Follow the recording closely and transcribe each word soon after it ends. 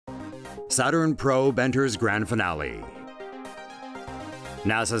Saturn probe enters grand finale.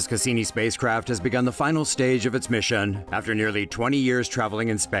 NASA's Cassini spacecraft has begun the final stage of its mission after nearly 20 years traveling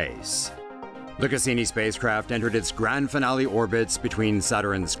in space. The Cassini spacecraft entered its grand finale orbits between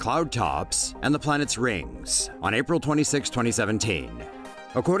Saturn's cloud tops and the planet's rings on April 26, 2017.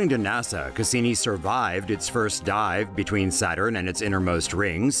 According to NASA, Cassini survived its first dive between Saturn and its innermost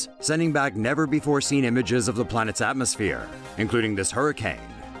rings, sending back never-before-seen images of the planet's atmosphere, including this hurricane.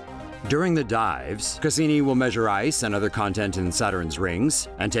 During the dives, Cassini will measure ice and other content in Saturn's rings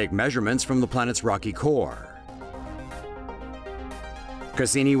and take measurements from the planet's rocky core.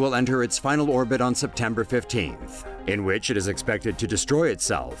 Cassini will enter its final orbit on September 15th, in which it is expected to destroy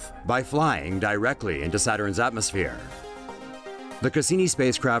itself by flying directly into Saturn's atmosphere. The Cassini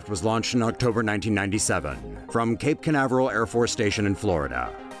spacecraft was launched in October 1997 from Cape Canaveral Air Force Station in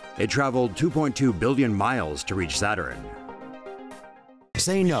Florida. It traveled 2.2 billion miles to reach Saturn.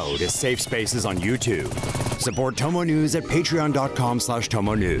 Say no to safe spaces on YouTube. Support TomoNews at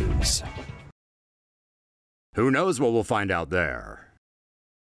patreon.com/TomoNews. Who knows what we'll find out there?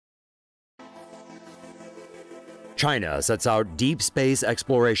 China sets out deep space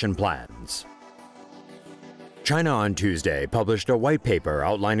exploration plans. China on Tuesday published a white paper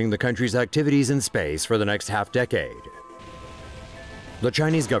outlining the country's activities in space for the next half-decade. The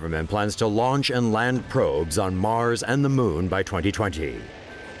Chinese government plans to launch and land probes on Mars and the Moon by 2020.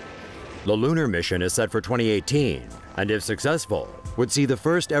 The lunar mission is set for 2018, and if successful, would see the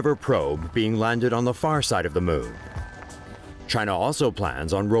first ever probe being landed on the far side of the Moon. China also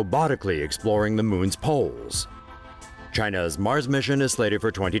plans on robotically exploring the Moon's poles. China's Mars mission is slated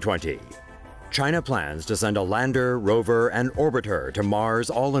for 2020. China plans to send a lander, rover, and orbiter to Mars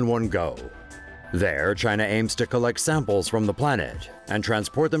all in one go. There, China aims to collect samples from the planet and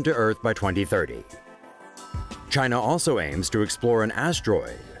transport them to Earth by 2030. China also aims to explore an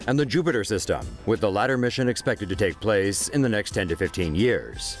asteroid and the Jupiter system, with the latter mission expected to take place in the next 10 to 15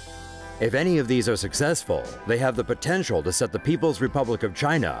 years. If any of these are successful, they have the potential to set the People's Republic of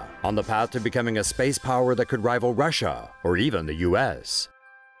China on the path to becoming a space power that could rival Russia or even the US.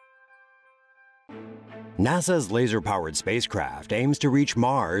 NASA's laser-powered spacecraft aims to reach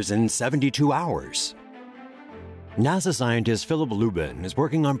Mars in 72 hours. NASA scientist Philip Lubin is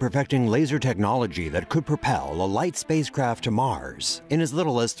working on perfecting laser technology that could propel a light spacecraft to Mars in as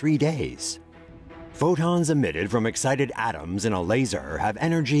little as 3 days. Photons emitted from excited atoms in a laser have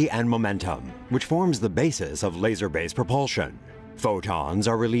energy and momentum, which forms the basis of laser-based propulsion. Photons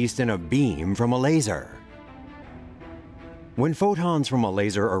are released in a beam from a laser. When photons from a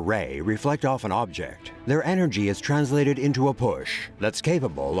laser array reflect off an object, their energy is translated into a push that's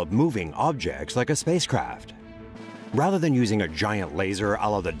capable of moving objects like a spacecraft. Rather than using a giant laser a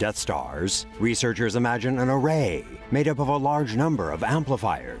la the Death Stars, researchers imagine an array made up of a large number of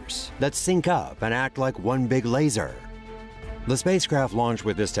amplifiers that sync up and act like one big laser. The spacecraft launched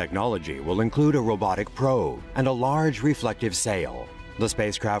with this technology will include a robotic probe and a large reflective sail. The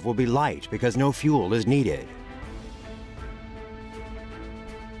spacecraft will be light because no fuel is needed.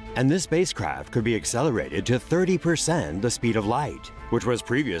 And this spacecraft could be accelerated to 30% the speed of light, which was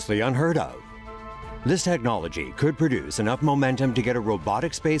previously unheard of. This technology could produce enough momentum to get a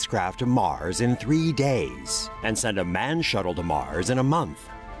robotic spacecraft to Mars in 3 days and send a manned shuttle to Mars in a month.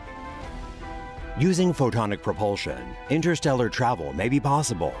 Using photonic propulsion, interstellar travel may be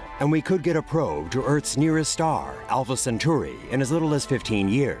possible, and we could get a probe to Earth's nearest star, Alpha Centauri, in as little as 15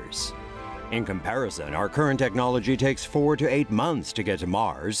 years. In comparison, our current technology takes 4 to 8 months to get to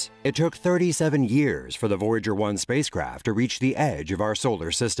Mars. It took 37 years for the Voyager 1 spacecraft to reach the edge of our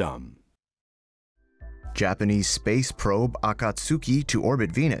solar system. Japanese space probe Akatsuki to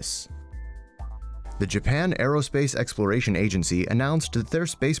orbit Venus. The Japan Aerospace Exploration Agency announced that their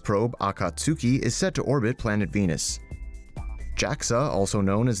space probe Akatsuki is set to orbit planet Venus. JAXA, also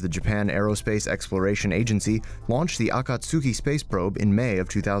known as the Japan Aerospace Exploration Agency, launched the Akatsuki space probe in May of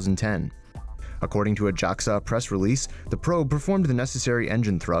 2010. According to a JAXA press release, the probe performed the necessary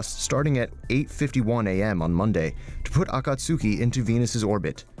engine thrusts starting at 8:51 a.m. on Monday to put Akatsuki into Venus's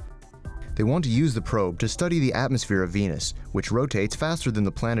orbit. They want to use the probe to study the atmosphere of Venus, which rotates faster than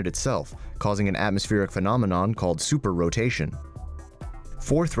the planet itself, causing an atmospheric phenomenon called superrotation.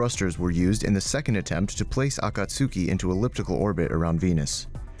 4 thrusters were used in the second attempt to place Akatsuki into elliptical orbit around Venus.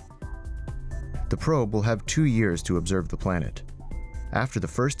 The probe will have 2 years to observe the planet. After the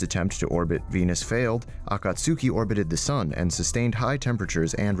first attempt to orbit Venus failed, Akatsuki orbited the Sun and sustained high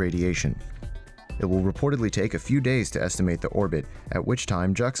temperatures and radiation. It will reportedly take a few days to estimate the orbit, at which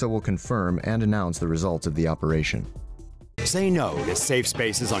time JAXA will confirm and announce the results of the operation. Say no to safe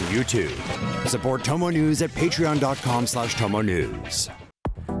spaces on YouTube. Support TomoNews at patreon.com/TomoNews.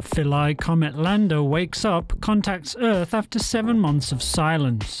 Philae comet lander wakes up, contacts Earth after 7 months of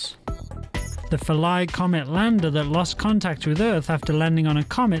silence. The Philae comet lander that lost contact with Earth after landing on a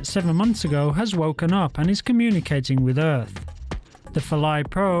comet 7 months ago has woken up and is communicating with Earth. The Philae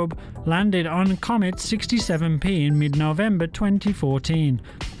probe landed on comet 67P in mid-November 2014,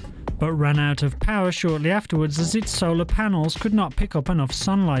 but ran out of power shortly afterwards as its solar panels could not pick up enough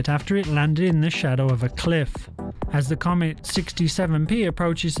sunlight after it landed in the shadow of a cliff. As the comet 67P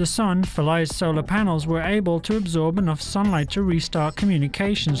approaches the Sun, Philae's solar panels were able to absorb enough sunlight to restart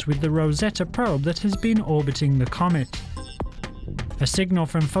communications with the Rosetta probe that has been orbiting the comet. A signal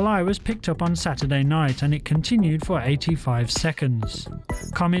from Philae was picked up on Saturday night and it continued for 85 seconds.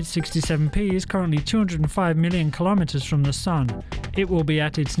 Comet 67P is currently 205 million kilometers from the Sun. It will be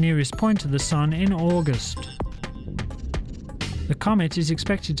at its nearest point to the Sun in August. The comet is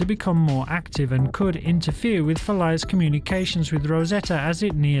expected to become more active and could interfere with Philae's communications with Rosetta as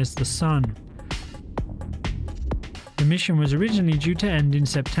it nears the Sun. The mission was originally due to end in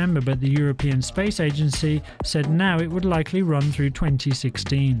September, but the European Space Agency said now it would likely run through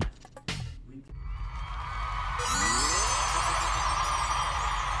 2016.